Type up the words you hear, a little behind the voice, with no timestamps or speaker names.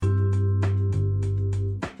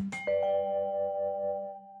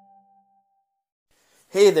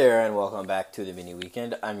Hey there, and welcome back to the Mini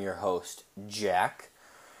Weekend. I'm your host, Jack.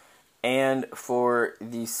 And for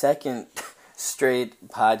the second straight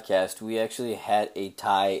podcast, we actually had a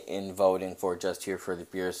tie in voting for Just Here for the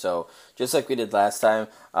Beer. So, just like we did last time,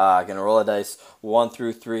 gonna roll a dice 1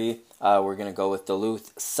 through 3. We're gonna go with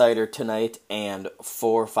Duluth Cider tonight, and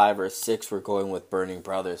 4, 5, or 6, we're going with Burning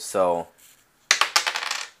Brothers. So,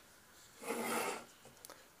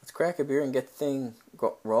 let's crack a beer and get the thing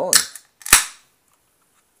rolling.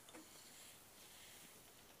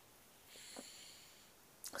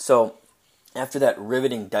 So, after that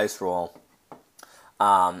riveting dice roll,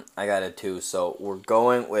 I got a 2. So, we're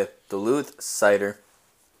going with Duluth Cider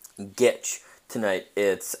Gitch tonight.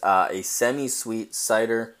 It's a semi-sweet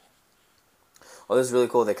cider. Well, this is really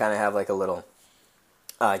cool. They kind of have like a little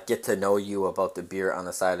get to know you about the beer on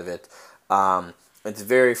the side of it. It's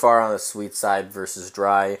very far on the sweet side versus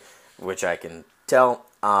dry, which I can tell.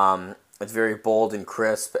 It's very bold and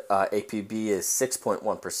crisp. APB is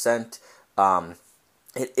 6.1%.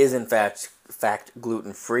 It is in fact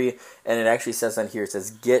gluten-free, and it actually says on here, it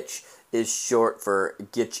says Gitch is short for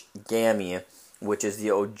Gitchgami, which is the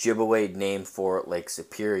Ojibwe name for Lake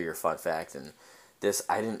Superior, fun fact. And this,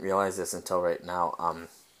 I didn't realize this until right now.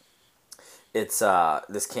 It's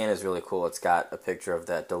this can is really cool. It's got a picture of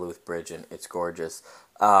that Duluth Bridge, and it's gorgeous.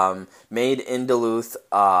 Made in Duluth,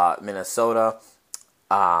 Minnesota.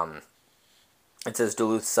 It says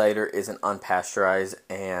Duluth cider is unpasteurized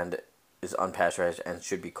and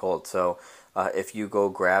should be cold. So if you go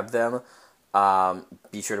grab them,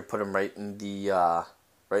 be sure to put them right in the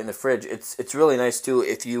fridge. It's really nice too.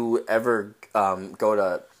 If you ever go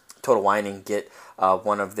to Total Wine and get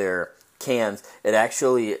one of their cans, it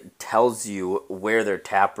actually tells you where their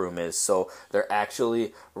tap room is. So they're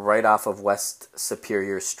actually right off of West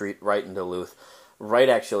Superior Street, right in Duluth, right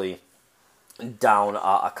actually down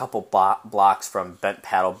a couple blocks from Bent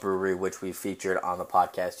Paddle Brewery, which we featured on the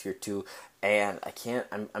podcast here too. And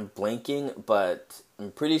I'm blanking, but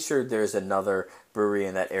I'm pretty sure there's another brewery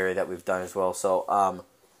in that area that we've done as well. So,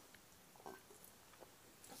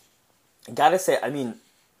 gotta say,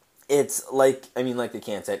 it's like the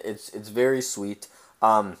can said, it's very sweet.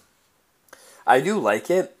 I do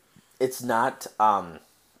like it. It's not a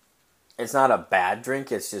bad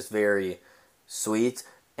drink. It's just very sweet.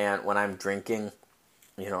 And when I'm drinking,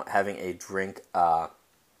 having a drink, I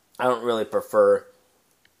don't really prefer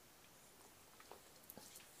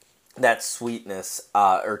that sweetness,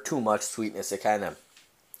 or too much sweetness. It kind of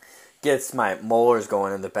gets my molars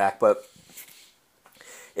going in the back, but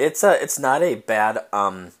it's not a bad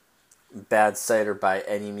cider by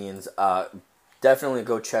any means. Definitely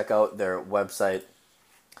go check out their website.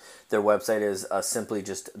 Their website is simply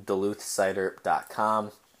just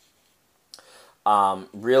duluthcider.com.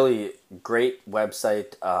 Really great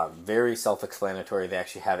website, very self-explanatory. They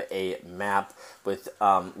actually have a map with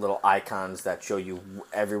little icons that show you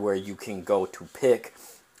everywhere you can go to pick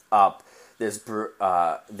up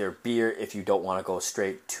their beer if you don't want to go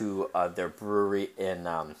straight to their brewery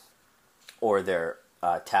or their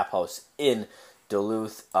tap house in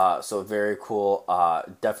Duluth. So very cool.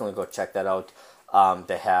 Definitely go check that out.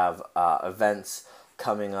 They have events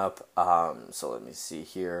coming up, so let me see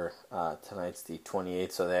here. Tonight's the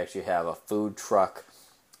 28th, so they actually have a food truck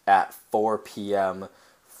at 4 p.m.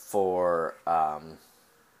 for,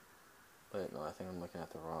 wait, no, I think I'm looking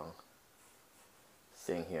at the wrong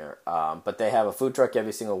thing here. But they have a food truck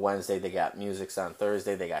every single Wednesday. They got musics on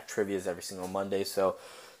Thursday. They got trivias every single Monday. So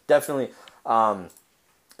definitely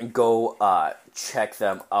go check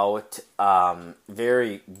them out.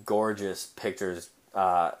 Very gorgeous pictures.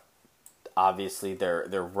 Obviously,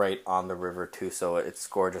 they're right on the river too, so it's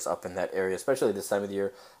gorgeous up in that area, especially this time of the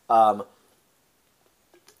year. But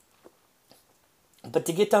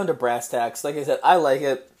to get down to brass tacks, like I said, I like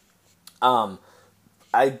it.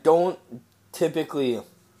 I don't typically,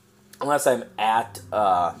 unless I'm at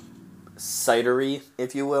cidery,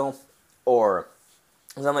 if you will, or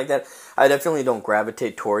something like that, I definitely don't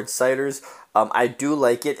gravitate towards ciders. I do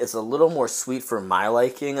like it. It's a little more sweet for my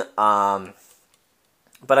liking.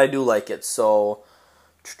 But I do like it, so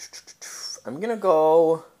I'm gonna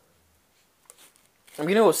go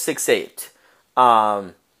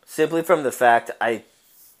 6.8. Simply from the fact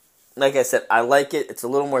like I said, I like it. It's a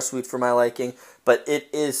little more sweet for my liking, but it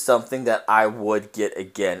is something that I would get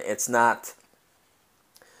again. It's not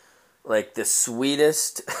like the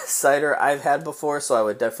sweetest cider I've had before, so I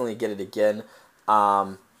would definitely get it again.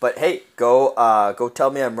 But hey, go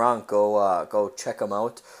tell me I'm wrong. Go check them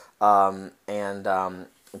out. And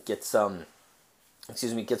get some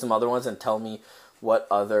other ones and tell me what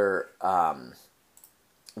other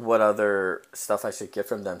what other stuff I should get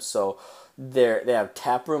from them. So they have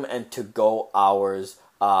tap room and to go hours.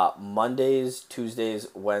 Mondays, Tuesdays,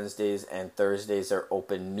 Wednesdays, and Thursdays are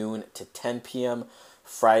open noon to 10 p.m.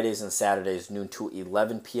 Fridays and Saturdays noon to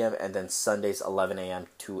 11 p.m. and then Sundays 11 a.m.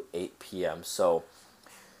 to 8 p.m. So,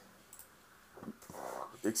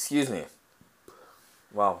 excuse me.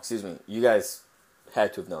 Wow, excuse me. You guys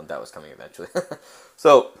had to have known that was coming eventually.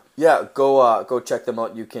 So yeah, go check them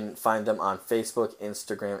out. You can find them on Facebook,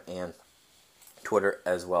 Instagram, and Twitter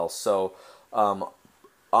as well. So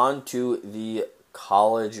on to the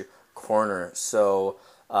college corner. So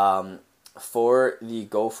for the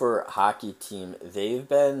Gopher hockey team, they've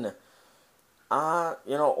been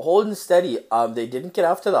holding steady. They didn't get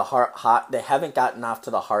off to the hot. They haven't gotten off to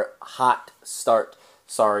the hot start.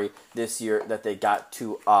 Sorry, this year that they got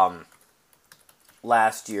to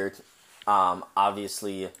last year.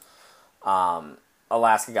 Obviously,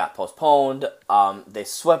 Alaska got postponed. They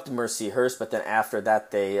swept Mercyhurst, but then after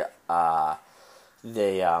that they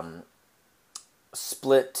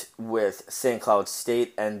split with St. Cloud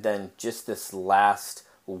State, and then just this last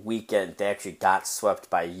weekend they actually got swept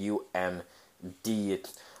by UMD.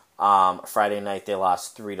 Friday night they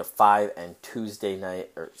lost 3-5, and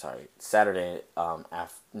Saturday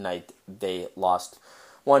night they lost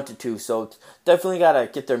 1-2. So definitely gotta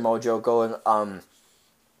get their mojo going.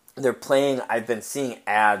 They're playing. I've been seeing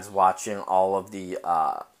ads watching all of the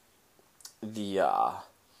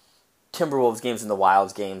Timberwolves games and the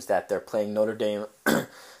Wilds games that they're playing Notre Dame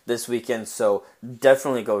this weekend. So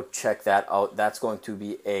definitely go check that out. That's going to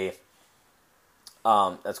be a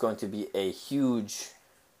huge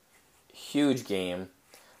game.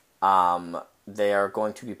 They are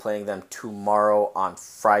going to be playing them tomorrow on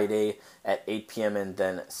Friday at 8 p.m. and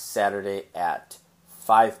then Saturday at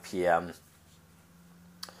 5 p.m.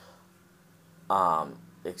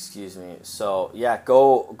 Excuse me. So yeah,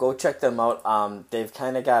 go check them out. They've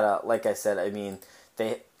kind of got like I said, I mean,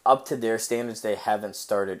 they up to their standards, they haven't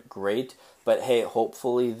started great, but hey,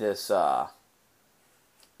 hopefully this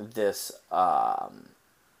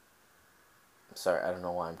sorry, I don't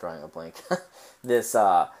know why I'm drawing a blank. This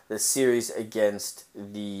series against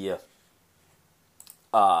the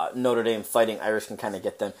Notre Dame Fighting Irish can kind of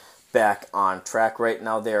get them back on track. Right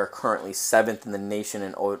now they are currently 7th in the nation,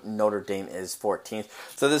 and Notre Dame is 14th.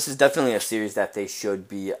 So this is definitely a series that they should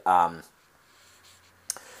be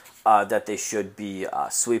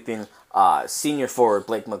sweeping. Senior forward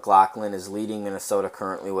Blake McLaughlin is leading Minnesota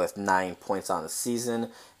currently with 9 points on the season,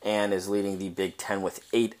 and is leading the Big Ten with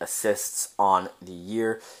 8 assists on the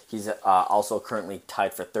year. He's also currently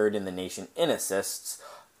tied for 3rd in the nation in assists,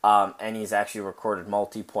 and he's actually recorded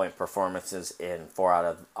multi-point performances in 4 out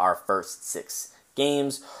of our first 6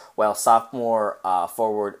 games, while sophomore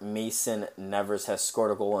forward Mason Nevers has scored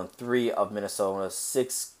a goal in 3 of Minnesota's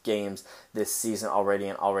 6 games this season already,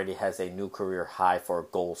 and already has a new career high for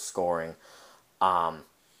goal scoring.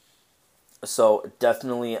 So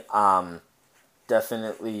definitely want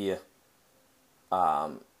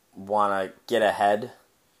to get ahead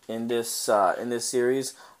in this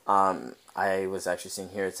series. I was actually seeing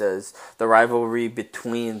here, it says the rivalry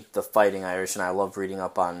between the Fighting Irish, and I love reading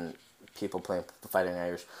up on people playing the Fighting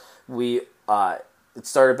Irish. It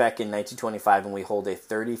started back in 1925, and we hold a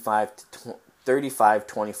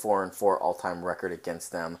 35-24-4 all-time record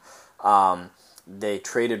against them. They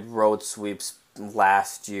traded road sweeps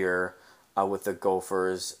last year with the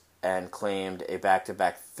Gophers and claimed a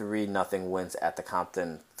back-to-back 3-0 wins at the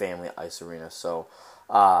Compton Family Ice Arena. So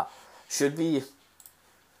should be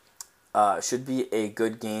a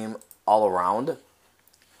good game all around.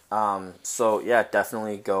 So yeah,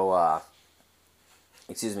 definitely go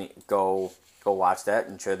watch that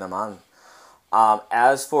and cheer them on.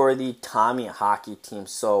 As for the Tommy hockey team,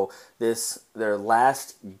 so their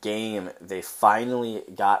last game, they finally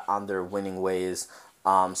got on their winning ways.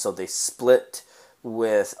 So they split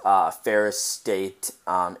with Ferris State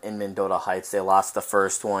in Mendota Heights. They lost the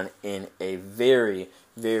first one in a very,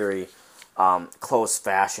 very close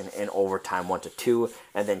fashion in overtime, 1-2,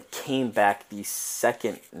 and then came back the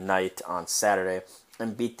second night on Saturday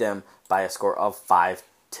and beat them by a score of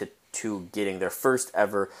 5-2, getting their first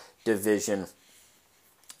ever Division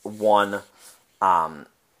I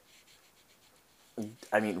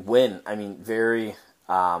win.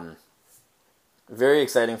 Very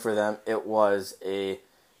exciting for them. It was a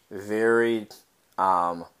very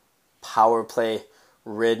power play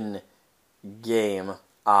ridden game.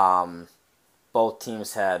 Both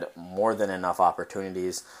teams had more than enough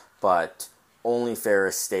opportunities, but only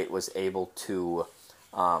Ferris State was able to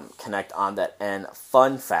connect on that end.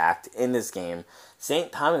 Fun fact, in this game,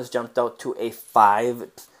 St. Thomas jumped out to a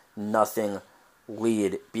 5-0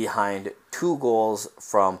 lead behind 2 goals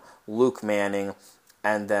from Luke Manning,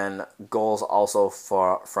 and then goals also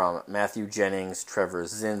from Matthew Jennings, Trevor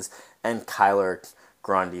Zins, and Kyler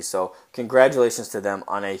Grundy. So congratulations to them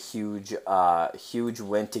on a huge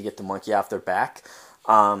win to get the monkey off their back.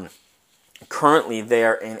 Currently, they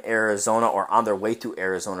are in Arizona, or on their way to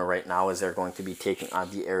Arizona right now, as they're going to be taking on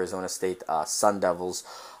the Arizona State Sun Devils.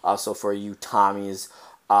 So for you Tommies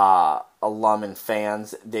alum and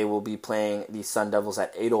fans, they will be playing the Sun Devils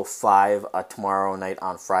at 8:05 tomorrow night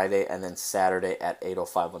on Friday, and then Saturday at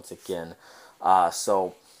 8:05 once again.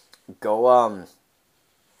 So go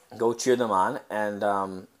cheer them on,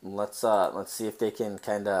 and let's see if they can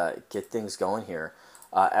kind of get things going here.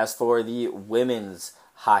 As for the women's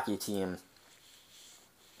hockey team,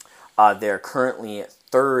 they're currently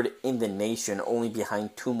 3rd in the nation, only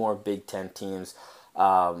behind 2 more Big Ten teams.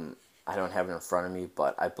 I don't have it in front of me,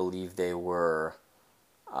 but I believe they were...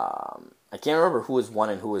 I can't remember who was 1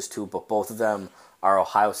 and who was 2, but both of them are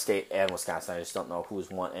Ohio State and Wisconsin. I just don't know who was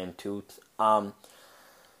 1 and 2.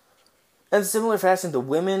 In similar fashion, the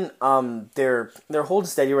women, they're holding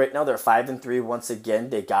steady right now. They're 5-3 once again.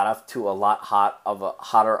 They got off to a lot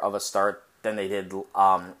hotter of a start than they did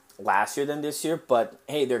last year than this year. But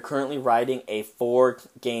hey, they're currently riding a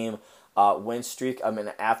 4-game win streak.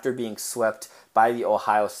 After being swept by the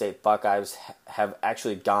Ohio State Buckeyes, have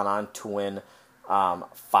actually gone on to win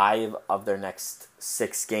 5 of their next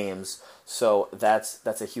 6 games. So that's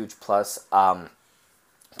a huge plus.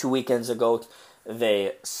 2 weekends ago,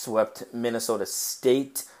 they swept Minnesota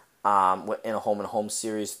State in a home-and-home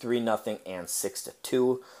series, 3-0 and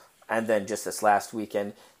 6-2. And then just this last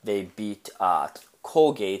weekend, they beat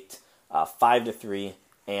Colgate 5-3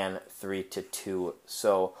 and 3-2.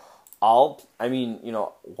 So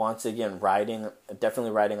once again,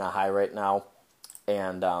 definitely riding a high right now,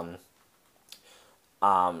 and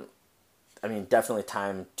definitely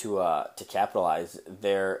time to capitalize.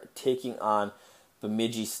 They're taking on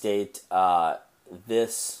Bemidji State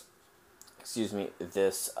this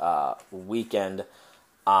weekend.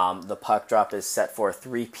 The puck drop is set for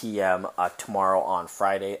 3 p.m. Tomorrow on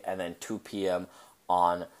Friday, and then 2 p.m.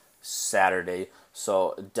 on Saturday.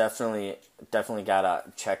 So definitely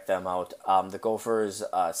gotta check them out. The Gophers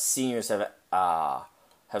seniors have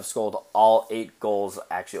scored all 8 goals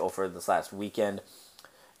actually over this last weekend.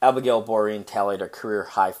 Abigail Boreen tallied a career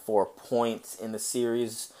high 4 points in the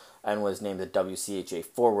series and was named the WCHA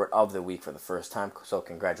Forward of the Week for the first time. So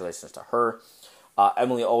congratulations to her.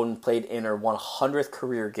 Emily Oden played in her 100th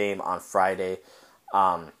career game on Friday,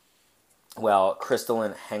 while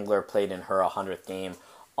Crystalline Hengler played in her 100th game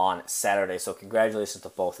on Saturday. So congratulations to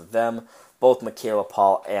both of them. Both Michaela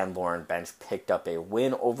Paul and Lauren Bench picked up a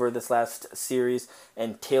win over this last series,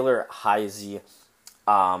 and Taylor Heisey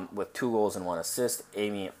with 2 goals and 1 assist,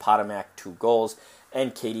 Amy Potomac 2 goals,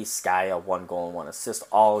 and Katie Skya 1 goal and 1 assist,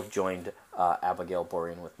 all joined Abigail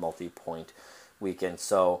Boreen with multi-point weekend.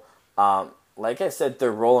 So like I said,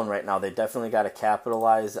 they're rolling right now. They definitely got to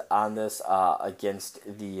capitalize on this against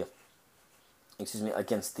the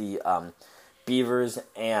Beavers,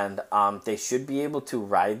 and they should be able to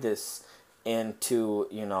ride this into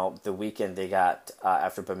the weekend. They got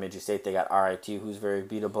after Bemidji State, they got RIT, who's very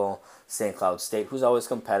beatable, St. Cloud State, who's always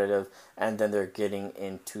competitive, and then they're getting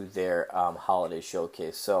into their holiday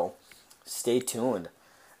showcase. So stay tuned.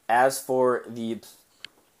 As for the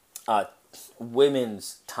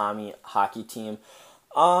women's Tommy hockey team,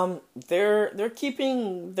 they're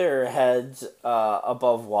keeping their heads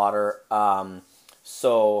above water.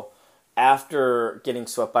 So after getting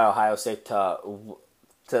swept by Ohio State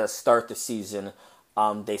to start the season,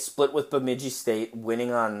 they split with Bemidji State,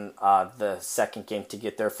 winning on the second game to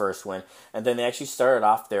get their first win, and then they actually started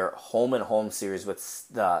off their home-and-home series with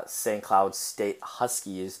the St. Cloud State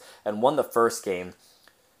Huskies and won the first game,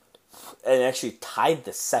 and actually tied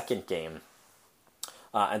the second game.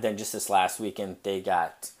 And then just this last weekend, they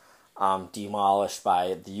got demolished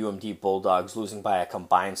by the UMD Bulldogs, losing by a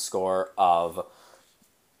combined score of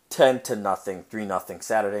 10-0, 3-0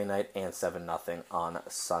 Saturday night, and 7-0 on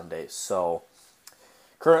Sunday. So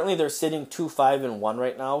currently they're sitting 2-5-1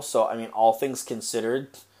 right now. So all things considered,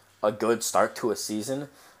 a good start to a season.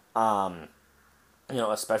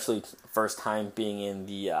 Especially first time being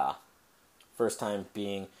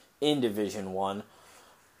in Division 1.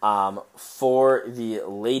 For the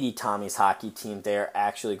Lady Tommies hockey team, they're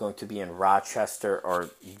actually going to be in Rochester, or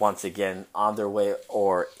once again on their way,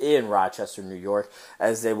 or in Rochester, New York,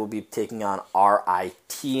 as they will be taking on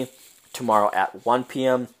RIT tomorrow at 1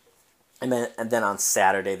 p.m. And then on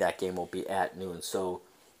Saturday, that game will be at noon. So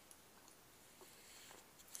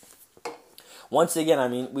once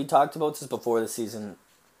again, we talked about this before the season,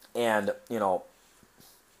 and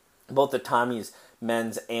both the Tommy's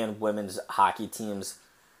men's and women's hockey teams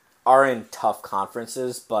are in tough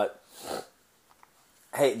conferences, but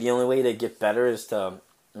hey, the only way to get better is to,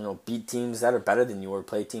 beat teams that are better than you or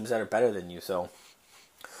play teams that are better than you. So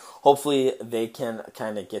hopefully they can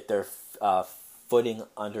kind of get their footing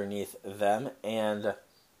underneath them, and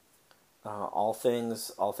all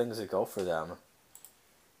things that go for them.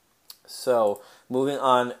 So moving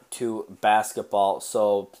on to basketball.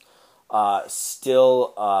 So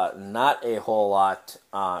still not a whole lot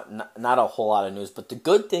of news. But the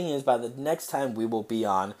good thing is, by the next time we will be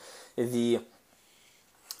on, the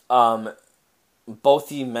both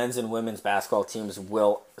the men's and women's basketball teams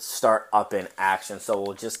will start up in action. So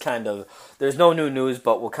we'll just there's no new news,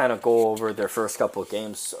 but we'll kind of go over their first couple of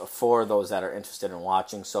games for those that are interested in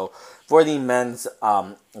watching. So for the men's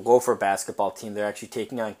Gopher basketball team, they're actually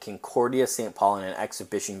taking on Concordia St. Paul in an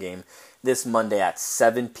exhibition game this Monday at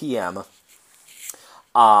 7 p.m.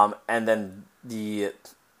 And then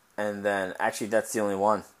actually that's the only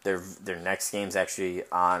one. Their next game's actually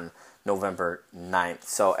on November 9th.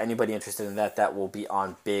 So anybody interested in that will be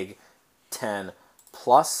on Big Ten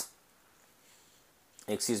Plus.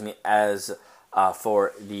 As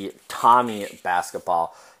for the Tommy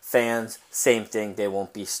basketball fans, same thing. They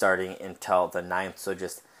won't be starting until the 9th, so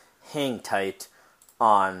just hang tight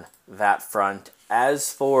on that front.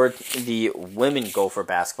 As for the women Gopher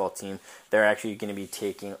basketball team, they're actually going to be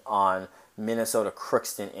taking on Minnesota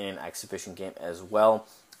Crookston in an exhibition game as well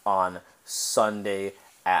on Sunday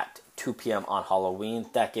at 2 p.m. on Halloween.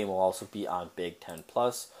 That game will also be on Big Ten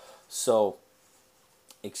Plus. So,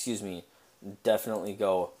 definitely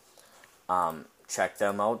go check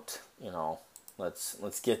them out.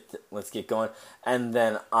 Let's get going. And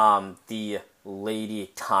then the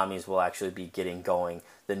Lady Tommies will actually be getting going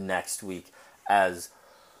the next week as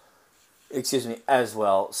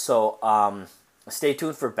well. So stay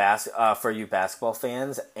tuned for you basketball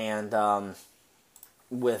fans. And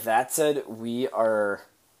with that said, we are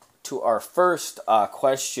to our first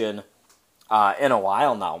question in a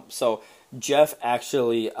while now. So Jeff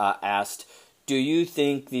actually asked, do you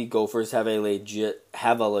think the Gophers have a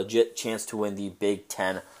legit chance to win the Big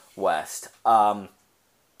Ten West? And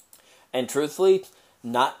truthfully,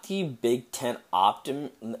 not the Big Ten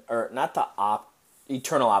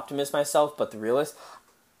eternal optimist myself, but the realist.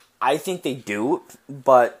 I think they do,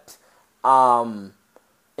 but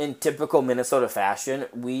in typical Minnesota fashion,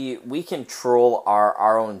 we control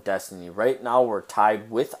our own destiny. Right now, we're tied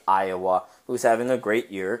with Iowa, who's having a great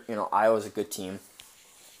year. Iowa's a good team.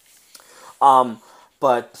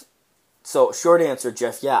 But so short answer,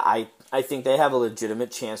 Jeff. Yeah, I think they have a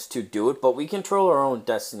legitimate chance to do it, but we control our own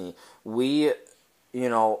destiny.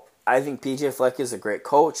 I think PJ Fleck is a great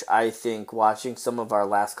coach. I think watching some of our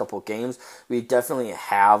last couple games, we definitely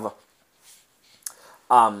have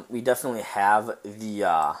the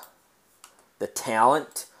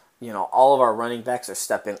talent. All of our running backs are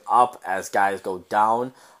stepping up as guys go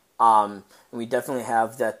down. We definitely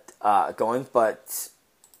have that going. But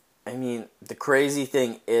the crazy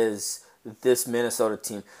thing is this Minnesota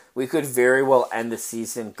team. We could very well end the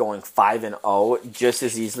season going 5-0 just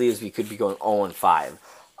as easily as we could be going 0-5.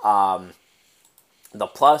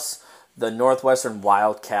 The Northwestern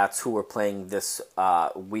Wildcats, who were playing this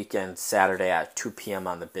weekend, Saturday at 2 p.m.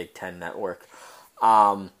 on the Big Ten Network,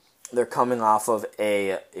 they're coming off of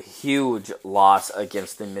a huge loss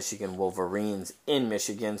against the Michigan Wolverines in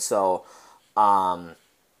Michigan. So,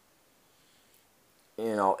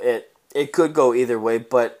 it could go either way.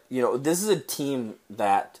 But, this is a team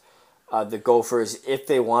that the Gophers, if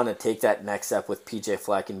they want to take that next step with PJ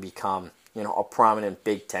Fleck and become, a prominent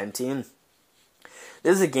Big Ten team,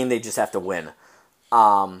 this is a game they just have to win.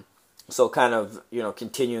 So kind of,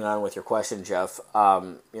 continuing on with your question, Jeff,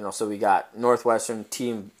 so we got Northwestern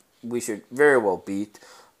team we should very well beat.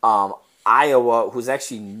 Iowa, who's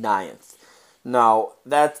actually 9th. Now,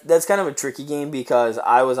 that's kind of a tricky game because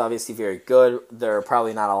Iowa's obviously very good. There are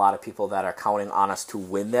probably not a lot of people that are counting on us to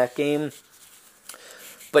win that game.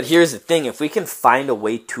 But here's the thing. If we can find a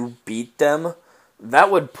way to beat them,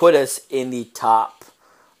 that would put us in the top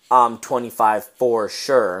 25 for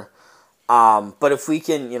sure. But if we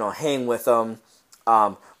can, hang with them,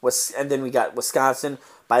 and then we got Wisconsin.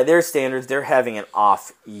 By their standards, they're having an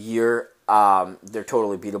off year. They're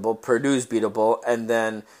totally beatable. Purdue's beatable, and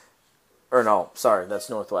then, that's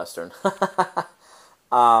Northwestern.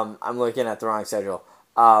 I'm looking at the wrong schedule.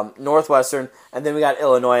 Northwestern, and then we got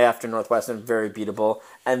Illinois after Northwestern, very beatable,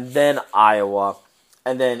 and then Iowa,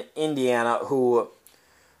 and then Indiana, who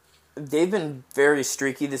they've been very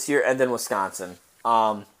streaky this year, and then Wisconsin.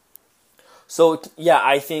 So, yeah,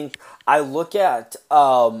 I think I look at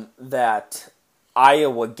that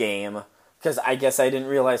Iowa game, because I guess I didn't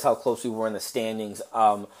realize how close we were in the standings.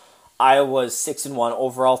 Iowa's 6-1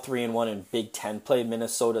 overall, 3-1 in Big Ten play.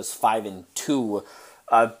 Minnesota's 5-2,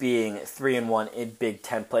 being 3-1 in Big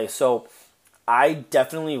Ten play. So I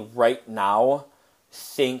definitely right now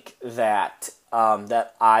think that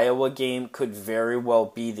that Iowa game could very well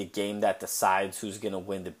be the game that decides who's going to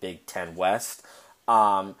win the Big Ten West.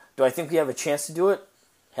 Do I think we have a chance to do it?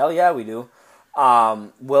 Hell yeah, we do.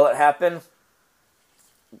 Will it happen?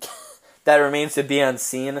 That remains to be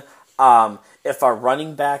unseen. If our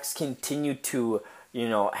running backs continue to,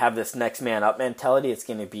 have this next man up mentality, it's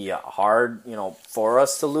going to be hard, for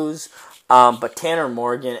us to lose. But Tanner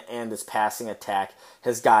Morgan and his passing attack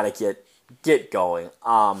has got to get going.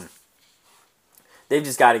 They've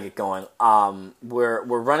just got to get going. We're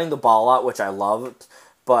running the ball a lot, which I love,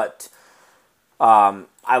 but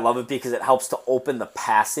I love it because it helps to open the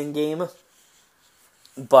passing game.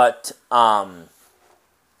 But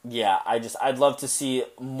yeah, I'd love to see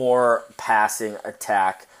more passing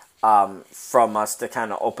attack from us to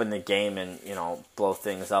kind of open the game and blow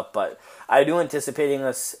things up. But I do anticipating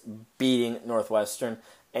us beating Northwestern,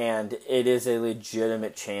 and it is a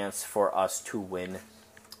legitimate chance for us to win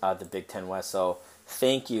the Big Ten West. So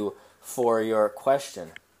thank you for your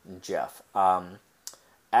question, Jeff.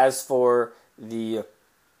 As for the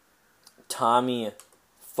Tommy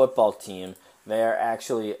football team, they are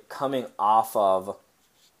actually coming off of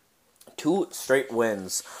 2 straight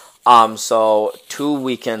wins. So 2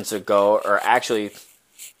 weekends ago, or actually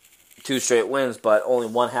 2 straight wins, but only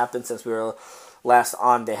one happened since we were last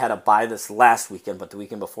on. They had a bye this last weekend, but the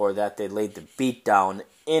weekend before that, they laid the beat down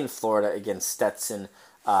in Florida against Stetson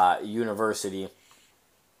University,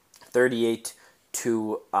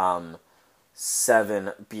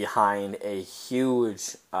 38-7, behind a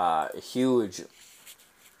huge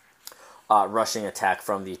rushing attack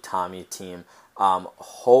from the Tommy team.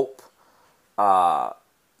 Hope,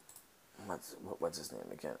 what's his name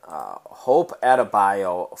again? Hope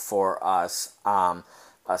Adebayo for us, a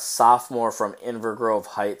sophomore from Inver Grove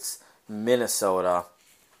Heights, Minnesota,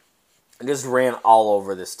 just ran all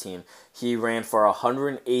over this team. He ran for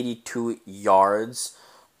 182 yards,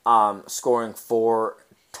 scoring 4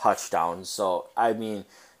 touchdowns. So, I mean,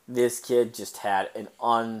 this kid just had an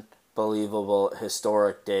unbelievable,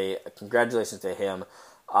 historic day. Congratulations to him.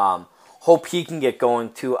 Hope he can get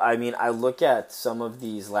going too. I mean, I look at some of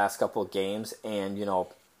these last couple of games, and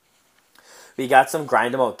we got some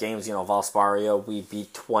grind them out games. Valspario, we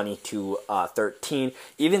beat 22-13.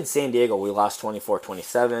 Even San Diego, we lost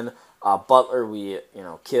 24-27. Butler, we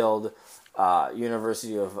killed.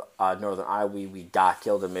 University of Northern Iowa, we got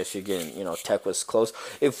killed in Michigan. Tech was close.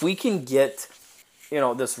 If we can get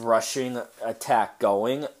this rushing attack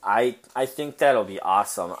going, I think that'll be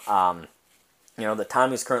awesome. The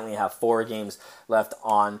Tommies currently have 4 games left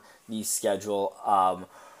on the schedule.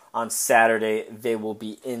 On Saturday, they will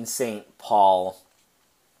be in St. Paul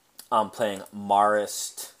playing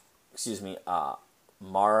Marist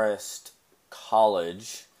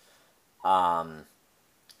College.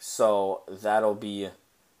 So that'll be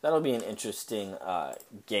an interesting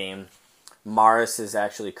game. Marist is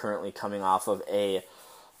actually currently coming off of a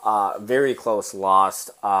very close loss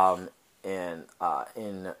in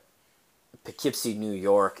Poughkeepsie, New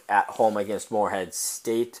York, at home against Morehead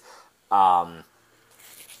State.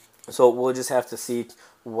 So we'll just have to see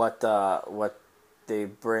what they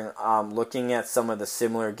bring. Looking at some of the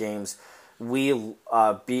similar games, we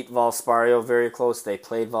beat Valspario very close. They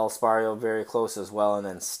played Valspario very close as well, and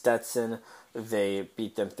then Stetson, they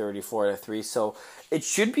beat them 34-3. So it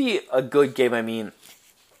should be a good game. I mean,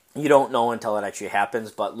 you don't know until it actually happens,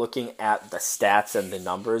 but looking at the stats and the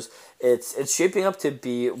numbers, it's shaping up to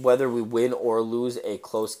be, whether we win or lose, a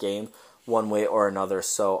close game one way or another.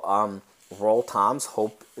 So roll Toms,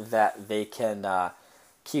 hope that they can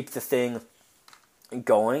keep the thing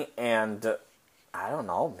going, and I don't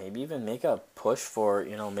know, maybe even make a push for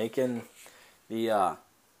making the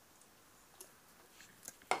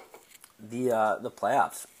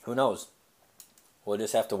playoffs. Who knows? We'll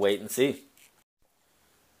just have to wait and see.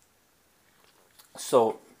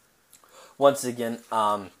 So, once again,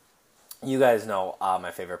 you guys know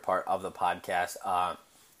my favorite part of the podcast.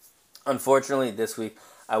 Unfortunately, this week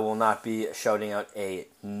I will not be shouting out a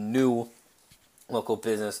new local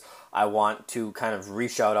business. I want to kind of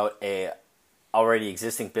re-shout out a already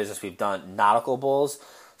existing business we've done, Nautical Bowls.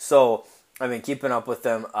 So I've been keeping up with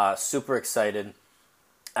them, super excited.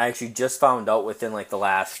 I actually just found out within the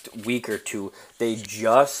last week or two, they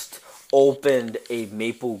just opened a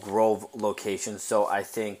Maple Grove location. So I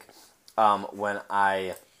think when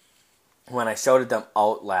I shouted them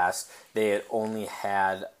out last, they had only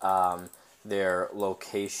had their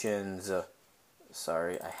locations.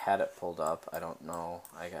 Sorry, I had it pulled up. I don't know.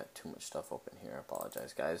 I got too much stuff open here. I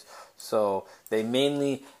apologize, guys. So they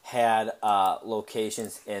mainly had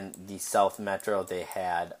locations in the South Metro. They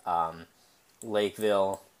had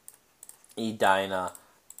Lakeville, Edina,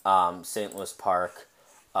 St. Louis Park,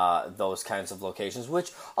 those kinds of locations.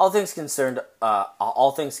 Which, all things considered,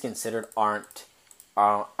 aren't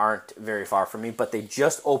very far from me. But they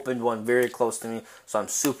just opened one very close to me, so I'm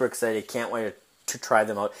super excited. Can't wait to try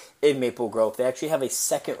them out in Maple Grove. They actually have a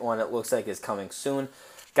second one it looks like is coming soon.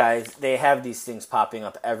 Guys, they have these things popping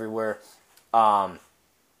up everywhere.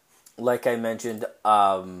 Like I mentioned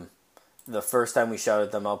the first time we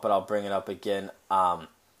shouted them out, but I'll bring it up again.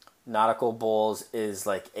 Nautical Bowls is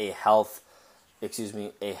like a health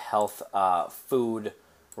food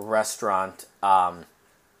restaurant. They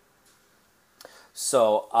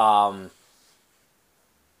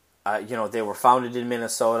were founded in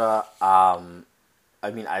Minnesota.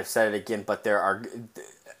 I've said it again, but their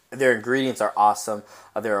ingredients are awesome.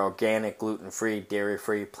 They're organic, gluten-free,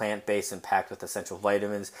 dairy-free, plant-based, and packed with essential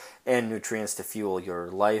vitamins and nutrients to fuel your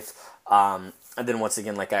life. And then once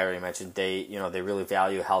again, like I already mentioned, they really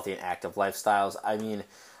value healthy and active lifestyles. I mean,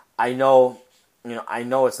 I know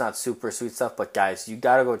it's not super sweet stuff, but guys, you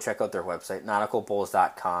gotta go check out their website,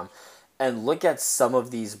 nauticalbowls.com, and look at some of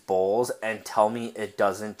these bowls and tell me it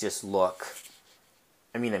doesn't just look,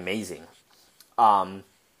 amazing.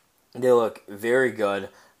 They look very good.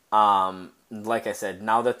 Like I said,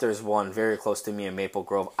 now that there's one very close to me in Maple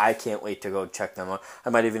Grove, I can't wait to go check them out. I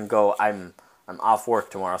might even go. I'm off work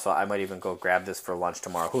tomorrow, so I might even go grab this for lunch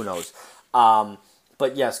tomorrow. Who knows?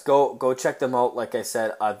 But yes, go check them out. Like I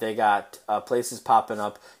said, they got places popping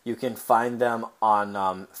up. You can find them on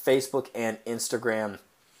Facebook and Instagram.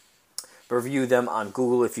 Review them on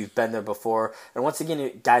Google if you've been there before. And once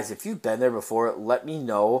again, guys, if you've been there before, let me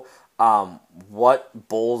know what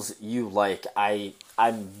bowls you like.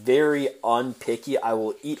 I'm very unpicky. I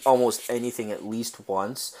will eat almost anything at least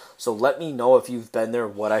once. So let me know if you've been there,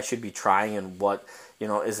 what I should be trying, and what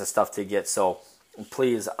is the stuff to get. So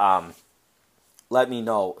please let me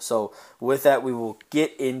know. So with that, we will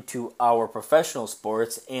get into our professional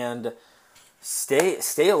sports and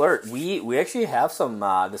stay alert. We actually have some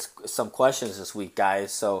questions this week,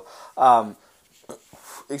 guys. So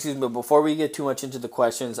excuse me, before we get too much into the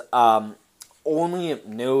questions, only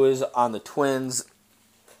news on the Twins.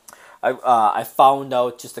 I found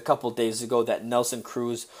out just a couple days ago that Nelson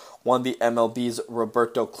Cruz won the MLB's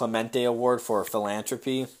Roberto Clemente Award for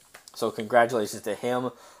philanthropy. So congratulations to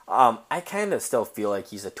him. I kind of still feel like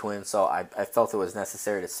he's a Twin, so I felt it was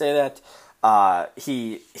necessary to say that.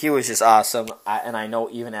 He was just awesome, and I know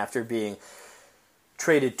even after being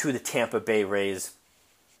traded to the Tampa Bay Rays,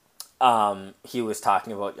 he was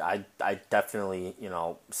talking about I definitely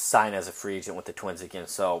sign as a free agent with the Twins again.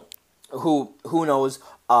 So who knows?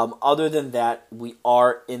 Other than that, we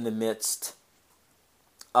are in the midst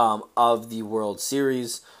of the World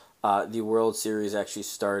Series. The World Series actually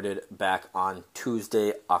started back on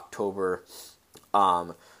Tuesday, October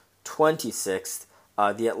 26th.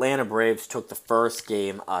 The Atlanta Braves took the first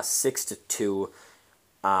game 6-2,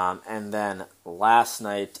 and then last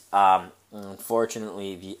night,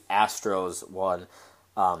 unfortunately, the Astros won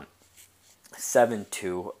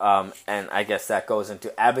 7-2, and I guess that goes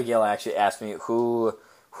into Abigail actually asked me who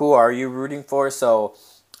are you rooting for. So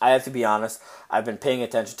I have to be honest, I've been paying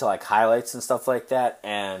attention to like highlights and stuff like that,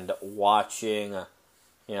 and watching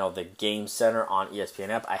the Game Center on ESPN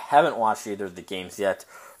app. I haven't watched either of the games yet,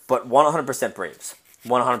 but 100% Braves.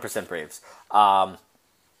 100% Braves. I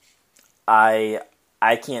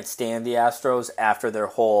can't stand the Astros after their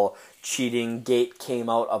whole cheating gate came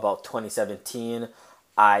out about 2017.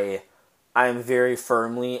 I'm very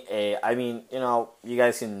firmly you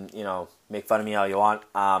guys can, make fun of me all you want.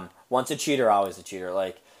 Once a cheater, always a cheater.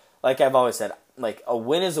 Like I've always said, like a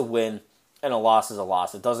win is a win and a loss is a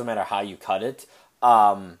loss. It doesn't matter how you cut it.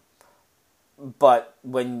 But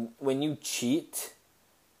when you cheat,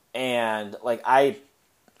 and like I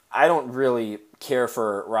don't really care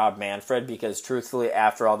for Rob Manfred, because truthfully,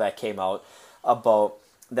 after all that came out about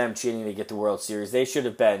them cheating to get the World Series, they should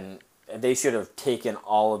have taken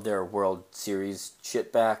all of their World Series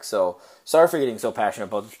shit back. So sorry for getting so passionate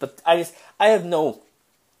about this, but I have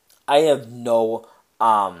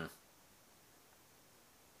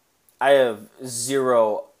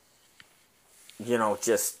zero,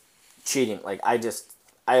 just cheating. Like I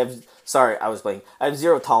have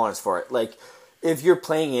zero tolerance for it. Like, if you're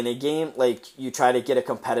playing in a game, like, you try to get a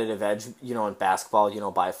competitive edge, in basketball,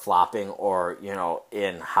 by flopping, or,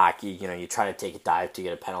 in hockey, you try to take a dive to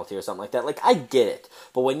get a penalty or something like that. Like, I get it.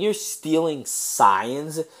 But when you're stealing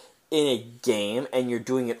signs in a game and you're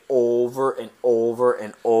doing it over and over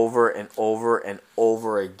and over and over and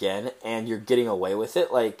over again and you're getting away with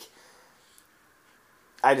it, like,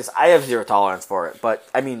 I have zero tolerance for it. But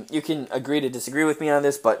I mean, you can agree to disagree with me on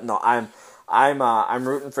this, but no, I'm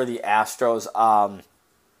rooting for the Astros.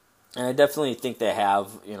 And I definitely think they have,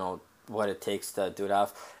 what it takes to do it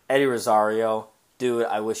off. Eddie Rosario, dude,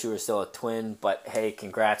 I wish you were still a Twin, but hey,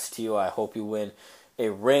 congrats to you. I hope you win a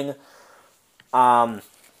ring. But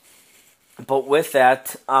with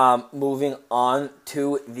that, moving on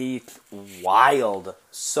to the Wild.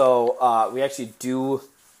 So we actually do,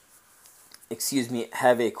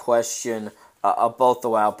 have a question about the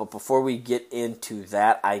Wild. But before we get into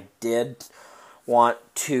that, I did want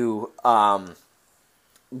to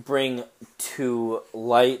bring to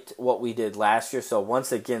light what we did last year. So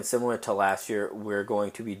once again, similar to last year, we're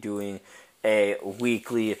going to be doing a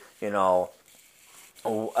weekly, a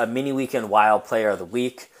mini weekend Wild Player of the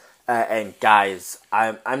Week. And guys,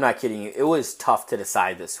 I'm not kidding you. It was tough to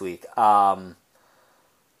decide this week.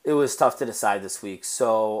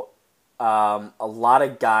 So a lot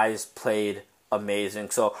of guys played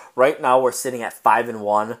amazing. So right now we're sitting at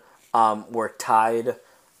 5-1. We're tied.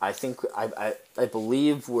 I think I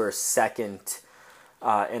believe we're second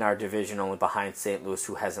in our division, only behind St. Louis,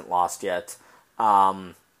 who hasn't lost yet.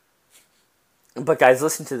 But guys,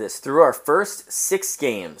 listen to this. Through our first 6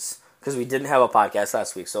 games, because we didn't have a podcast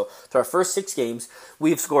last week, so through our first 6 games,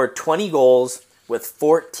 we've scored 20 goals with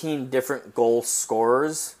 14 different goal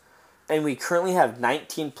scorers, and we currently have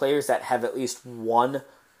 19 players that have at least 1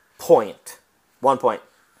 point. 1 point.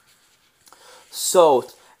 So,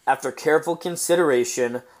 after careful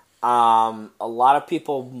consideration, a lot of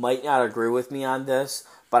people might not agree with me on this,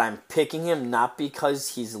 but I'm picking him not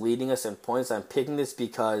because he's leading us in points. I'm picking this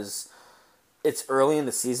because it's early in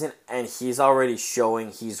the season, and he's already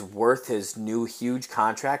showing he's worth his new huge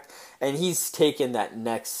contract, and he's taken that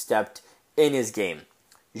next step in his game.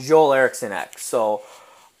 Joel Eriksson Ek. So,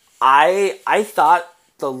 I thought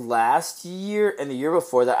the last year and the year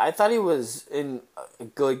before that, I thought he was a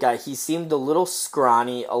good guy. He seemed a little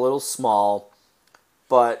scrawny, a little small,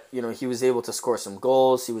 but, he was able to score some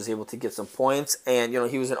goals. He was able to get some points, and,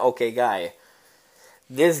 he was an okay guy.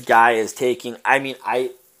 This guy is taking,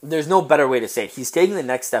 there's no better way to say it. He's taking the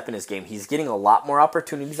next step in his game. He's getting a lot more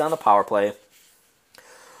opportunities on the power play.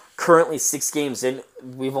 Currently, 6 games in,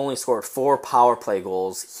 we've only scored 4 power play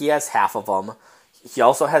goals. He has half of them. He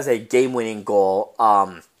also has a game-winning goal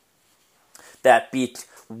that beat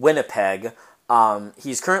Winnipeg.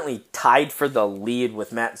 He's currently tied for the lead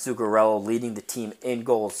with Matt Zuccarello leading the team in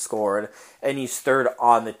goals scored, and he's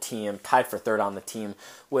tied for third on the team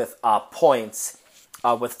with points,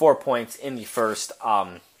 with 4 points in the first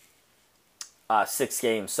 6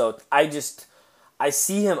 games. So I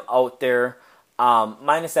see him out there,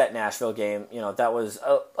 minus that Nashville game. That was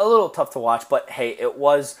a little tough to watch, but hey, it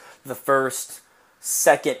was the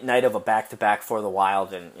second night of a back-to-back for the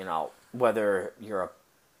Wild, and, whether you're a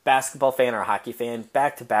basketball fan or a hockey fan,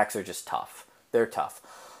 back-to-backs are just tough. They're tough.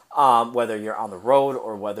 Whether you're on the road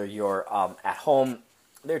or whether you're at home,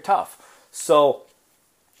 they're tough. So,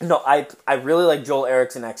 no, I really like Joel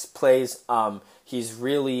Eriksson Ek's plays. He's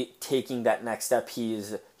really taking that next step.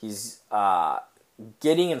 He's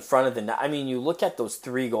getting in front of the net. You look at those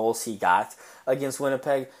 3 goals he got against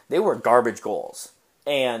Winnipeg. They were garbage goals.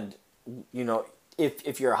 And,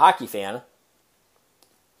 if you're a hockey fan,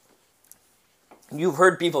 you've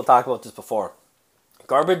heard people talk about this before.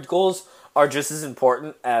 Garbage goals are just as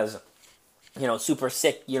important as, super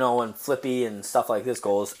sick, and flippy and stuff like this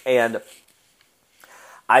goals. And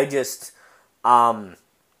I just, him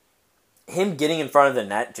getting in front of the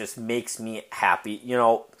net just makes me happy.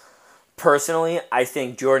 Personally, I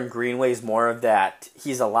think Jordan Greenway is more of that.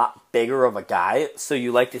 He's a lot bigger of a guy, so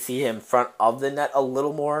you like to see him in front of the net a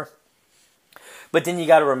little more. But then you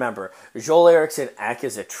got to remember, Joel Eriksson Ek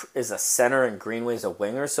is a center and Greenway's a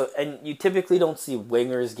winger. So, and you typically don't see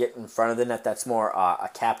wingers get in front of the net. That's more a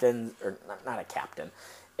captain, or not a captain,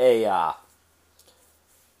 a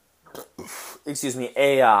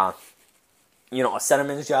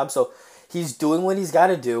centerman's job. So he's doing what he's got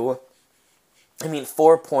to do.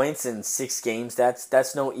 4 points in 6 games.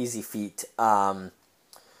 That's no easy feat.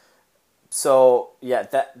 So yeah,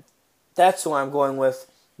 that's who I'm going with.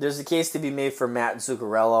 There's a case to be made for Matt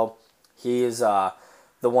Zuccarello. He is the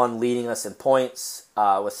one leading us in points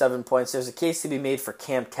with 7 points. There's a case to be made for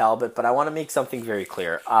Cam Talbot, but I want to make something very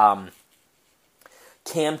clear.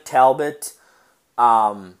 Cam Talbot,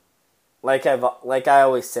 like I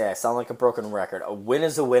always say, I sound like a broken record. A win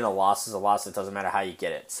is a win, a loss is a loss. It doesn't matter how you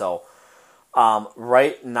get it. So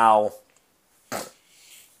right now,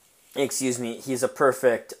 excuse me, he's a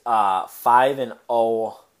perfect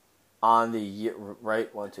 5-0 on the year,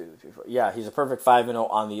 right? 1, 2, 3, 4. Yeah, he's a perfect 5-0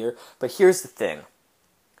 on the year. But here's the thing.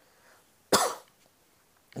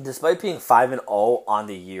 Despite being 5-0 on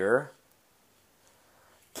the year,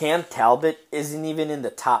 Cam Talbot isn't even in the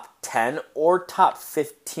top 10 or top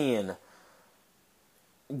 15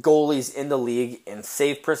 goalies in the league in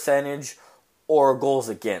save percentage or goals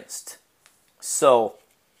against. So,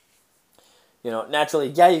 naturally,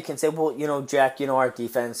 yeah, you can say, well, Jack, our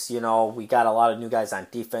defense, we got a lot of new guys on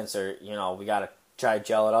defense, or, we got to try to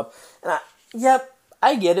gel it up. And yep,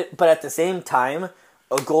 I get it, but at the same time,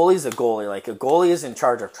 a goalie's a goalie. Like, a goalie is in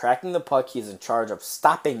charge of tracking the puck, he's in charge of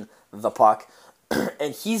stopping the puck,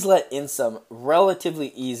 and he's let in some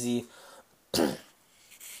relatively easy,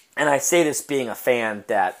 and I say this being a fan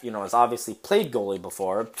that, has obviously played goalie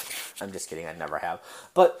before. I'm just kidding, I never have.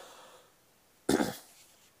 But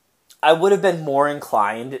I would have been more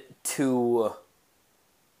inclined to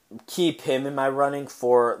keep him in my running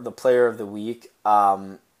for the player of the week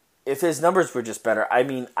if his numbers were just better. I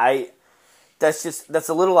mean, that's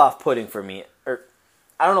a little off-putting for me. Or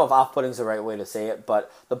I don't know if off-putting is the right way to say it,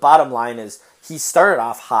 but the bottom line is he started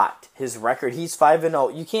off hot. His record, he's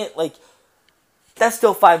 5-0. You can't, that's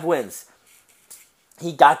still 5 wins.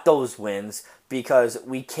 He got those wins because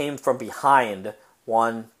we came from behind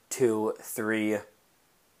 1, 2, 3,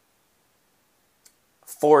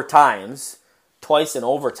 4 times, twice in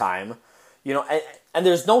overtime, and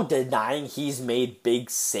there's no denying he's made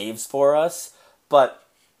big saves for us, but,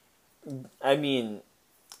 I mean,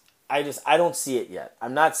 I don't see it yet.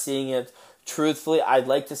 I'm not seeing it. Truthfully, I'd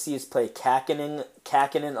like to see us play Kähkönen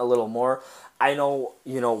a little more. I know,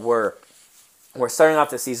 we're starting off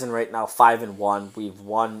the season right now 5-1. We've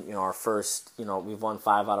won, our first, we've won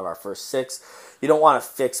 5 out of our first 6. You don't want to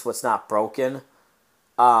fix what's not broken.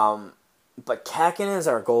 But Kähkönen is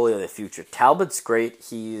our goalie of the future. Talbot's great.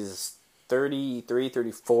 He's 33,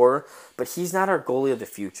 34, but he's not our goalie of the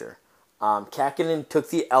future. Kähkönen took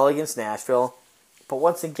the L against Nashville, but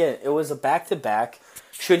once again, it was a back-to-back.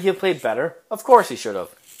 Should he have played better? Of course he should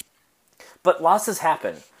have. But losses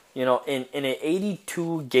happen. In an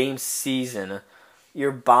 82-game season,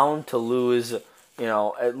 you're bound to lose,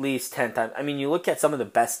 at least 10 times. I mean, you look at some of the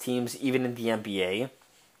best teams, even in the NBA,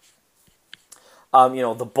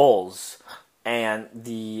 the Bulls and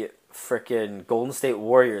the frickin' Golden State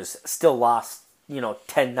Warriors still lost,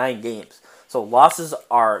 10-9 games. So losses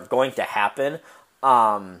are going to happen,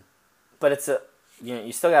 but it's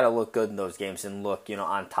you still got to look good in those games and look,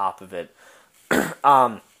 on top of it.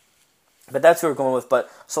 But that's what we're going with.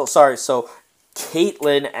 But so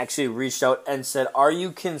Caitlin actually reached out and said, "Are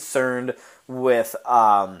you concerned with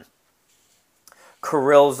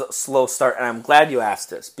Kirill's slow start?" And I'm glad you asked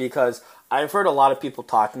this because I've heard a lot of people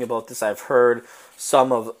talking about this. I've heard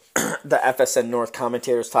some of the FSN North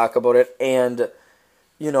commentators talk about it, and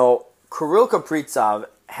Kirill Kaprizov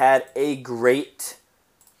had a great,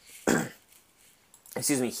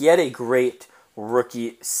 he had a great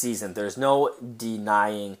rookie season. There's no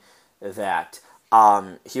denying that.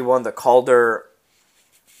 He won the Calder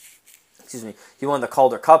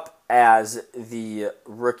Cup as the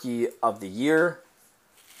Rookie of the Year.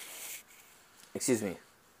 He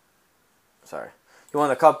won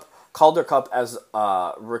the Calder Cup as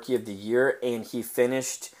Rookie of the Year, and he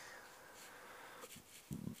finished.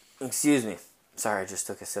 Sorry, I just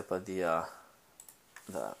took a sip of the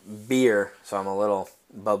beer, so I'm a little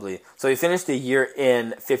bubbly. So he finished the year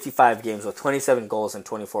in 55 games with 27 goals and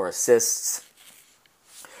 24 assists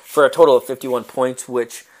for a total of 51 points,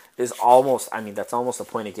 which is that's almost a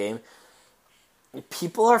point a game.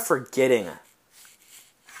 People are forgetting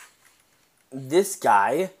this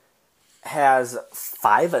guy has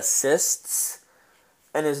 5 assists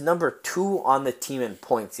and is number 2 on the team in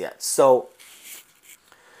points yet. So,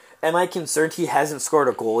 am I concerned he hasn't scored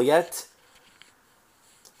a goal yet?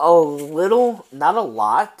 A little, not a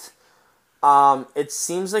lot. It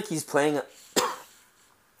seems like he's playing.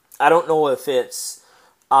 I don't know if it's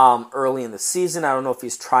early in the season. I don't know if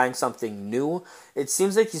he's trying something new. It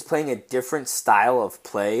seems like he's playing a different style of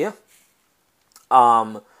play.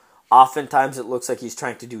 Oftentimes it looks like he's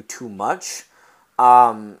trying to do too much.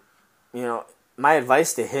 My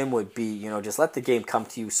advice to him would be, just let the game come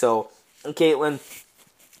to you. So, Caitlin,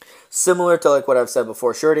 similar to what I've said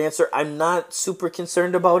before, short answer, I'm not super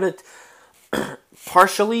concerned about it.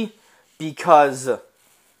 Partially because,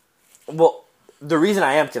 the reason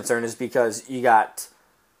I am concerned is because you got,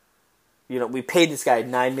 we paid this guy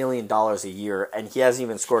 $9 million a year, and he hasn't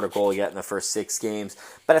even scored a goal yet in the first 6 games.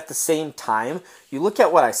 But at the same time, you look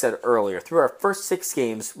at what I said earlier. Through our first 6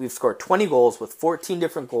 games, we've scored 20 goals with 14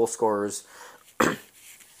 different goal scorers.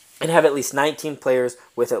 and have at least 19 players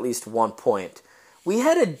with at least 1 point. We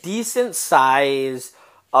had a decent size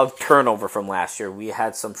of turnover from last year. We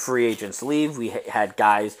had some free agents leave. We had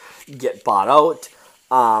guys get bought out.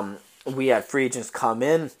 We had free agents come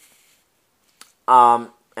in, and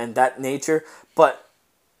that nature. But,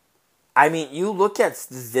 I mean, you look at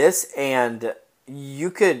this and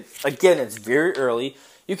you could, again, it's very early.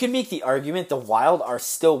 You can make the argument the Wild are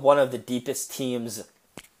still one of the deepest teams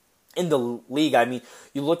in the league. I mean,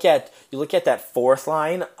 you look at that fourth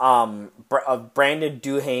line of Brandon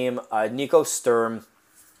Duhaime, Nico Sturm,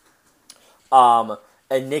 and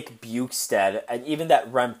Nick Bjugstad, and even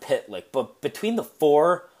that Rem Pitlick. But between the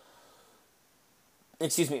four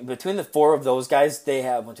of those guys, they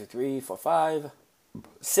have 1, 2, 3, 4, 5,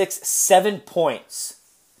 6, 7 points.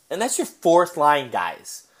 And that's your fourth line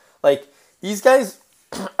guys. Like, these guys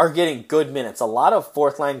are getting good minutes. A lot of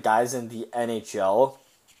fourth line guys in the NHL,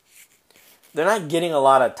 they're not getting a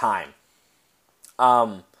lot of time.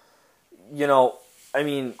 Merrill,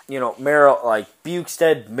 like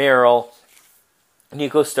Bjugstad, Merrill,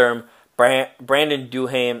 Nico Sturm, Brandon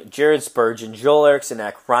Duhaime, Jared Spurgeon, Joel Eriksson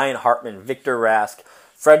Ek, Ryan Hartman, Victor Rask,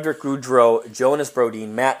 Frederick Gaudreau, Jonas Brodin,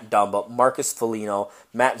 Matt Dumba, Marcus Foligno,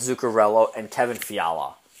 Matt Zuccarello, and Kevin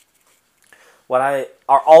Fiala. Are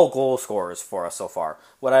all goal scorers for us so far.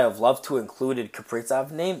 Would I have loved to included Kaprizov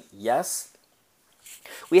name? Yes.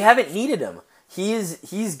 We haven't needed him.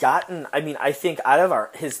 He's gotten, I mean, I think out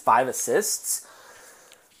of his 5 assists,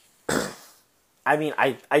 I mean,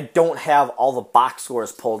 I don't have all the box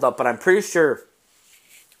scores pulled up, but I'm pretty sure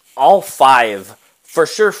all 5, for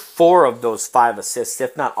sure 4 of those 5 assists,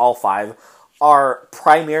 if not all 5, are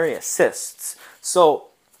primary assists. So,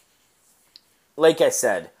 like I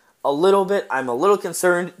said, I'm a little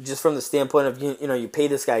concerned just from the standpoint of, you pay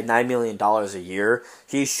this guy $9 million a year.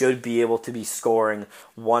 He should be able to be scoring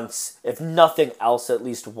once, if nothing else, at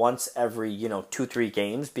least once every, 2-3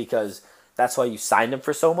 games, because that's why you signed him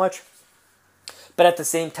for so much. But at the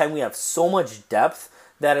same time, we have so much depth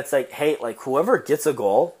that it's like, hey, like, whoever gets a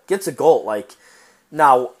goal, gets a goal. Like,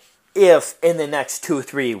 now, if in the next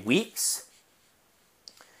 2-3 weeks,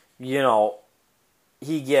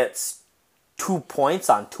 he gets 2 points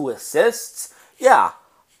on 2 assists, yeah,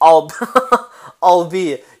 I'll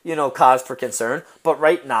be, cause for concern. But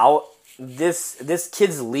right now, this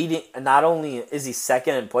kid's leading. Not only is he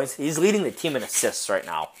second in points, he's leading the team in assists right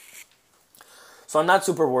now. So I'm not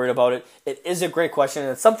super worried about it. It is a great question,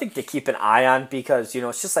 and it's something to keep an eye on because,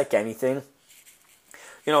 it's just like anything.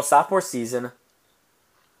 Sophomore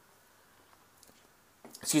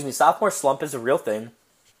slump is a real thing.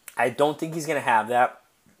 I don't think he's going to have that.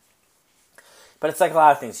 But it's like a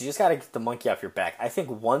lot of things. You just got to get the monkey off your back. I think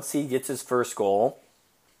once he gets his first goal,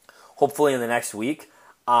 hopefully in the next week,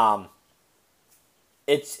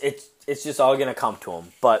 it's just all going to come to him.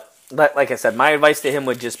 But like I said, my advice to him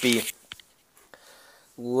would just be,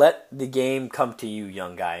 let the game come to you,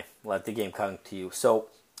 young guy. Let the game come to you. So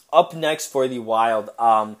up next for the Wild,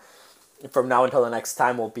 from now until the next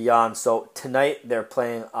time we'll be on. So tonight they're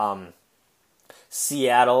playing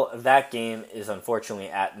Seattle. That game is unfortunately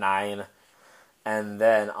at 9. And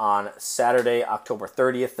then on Saturday, October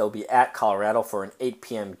 30th, they'll be at Colorado for an 8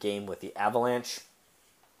 p.m. game with the Avalanche.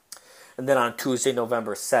 And then on Tuesday,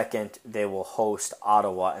 November 2nd, they will host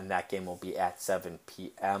Ottawa, and that game will be at 7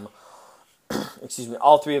 p.m. Excuse me.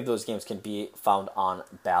 All 3 of those games can be found on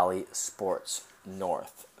Bally Sports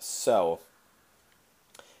North. So,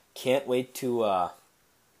 can't wait to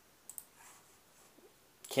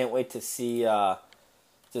see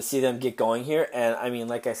them get going here. And I mean,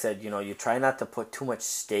 like I said, you try not to put too much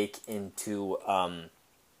stake into,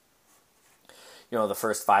 the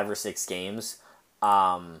first 5 or 6 games.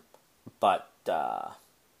 But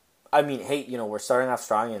I mean, hey, we're starting off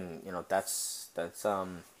strong, and that's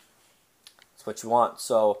what you want.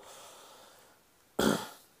 So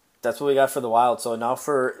that's what we got for the Wild. So now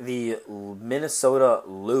for the Minnesota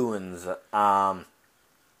Loons.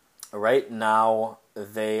 Right now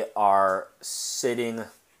they are sitting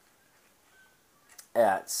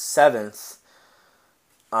at 7th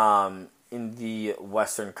in the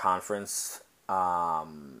Western Conference,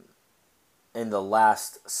 in the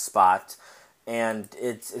last spot, and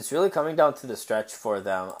it's really coming down to the stretch for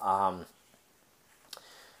them.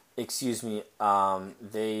 They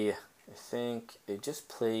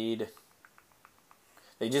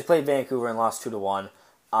just played Vancouver and lost 2-1.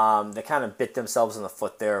 They kind of bit themselves in the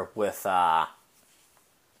foot there with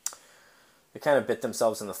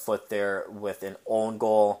an own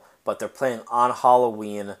goal, but they're playing on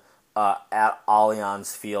Halloween at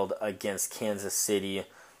Allianz Field against Kansas City,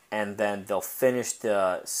 and then they'll finish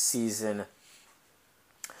the season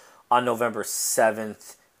on November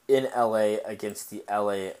 7th in LA against the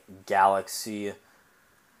LA Galaxy.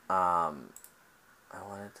 I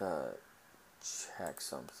wanted to check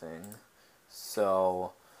something.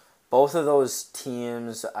 So, both of those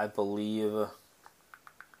teams, I believe.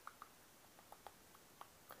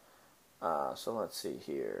 So let's see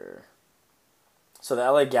here. So the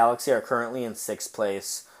LA Galaxy are currently in 6th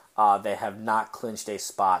place. They have not clinched a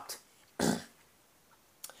spot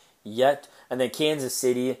yet. And then Kansas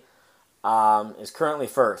City is currently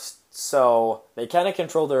 1st. So they kind of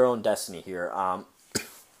control their own destiny here.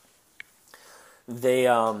 They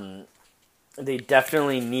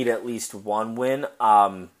definitely need at least one win.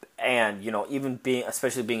 And, even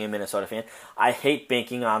especially being a Minnesota fan, I hate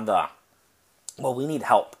banking on we need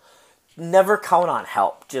help. Never count on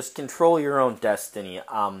help. Just control your own destiny.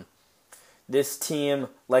 This team,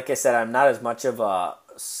 like I said, I'm not as much of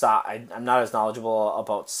I'm not as knowledgeable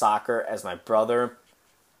about soccer as my brother.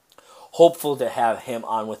 Hopeful to have him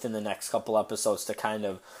on within the next couple episodes to kind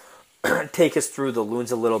of take us through the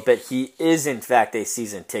Loons a little bit. He is, in fact, a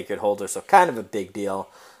season ticket holder, so kind of a big deal.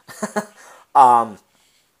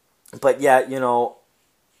 But yeah,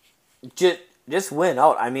 just win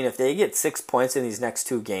out. I mean, if they get 6 points in these next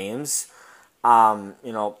 2 games, they'll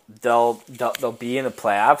be in the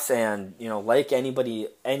playoffs. And like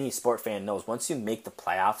any sport fan knows, once you make the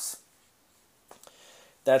playoffs,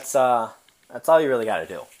 that's all you really got to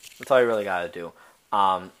do. That's all you really got to do.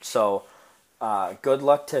 So good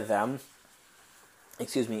luck to them.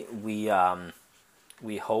 Excuse me.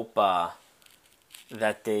 We hope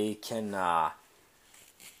that they can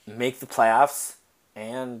make the playoffs.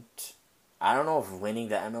 And I don't know if winning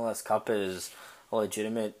the MLS Cup is a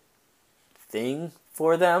legitimate thing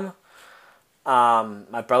for them.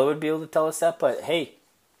 My brother would be able to tell us that, but hey,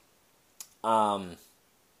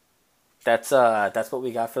 that's what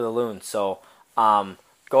we got for the Loons. So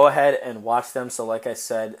go ahead and watch them. So like I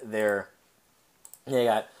said, they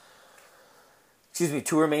got 2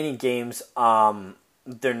 remaining games.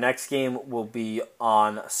 Their next game will be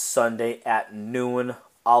on Sunday at noon,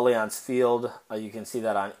 Allianz Field. You can see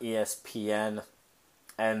that on ESPN.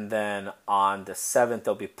 And then on the 7th,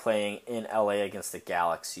 they'll be playing in LA against the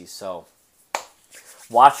Galaxy. So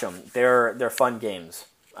watch them. They're fun games.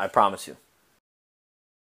 I promise you.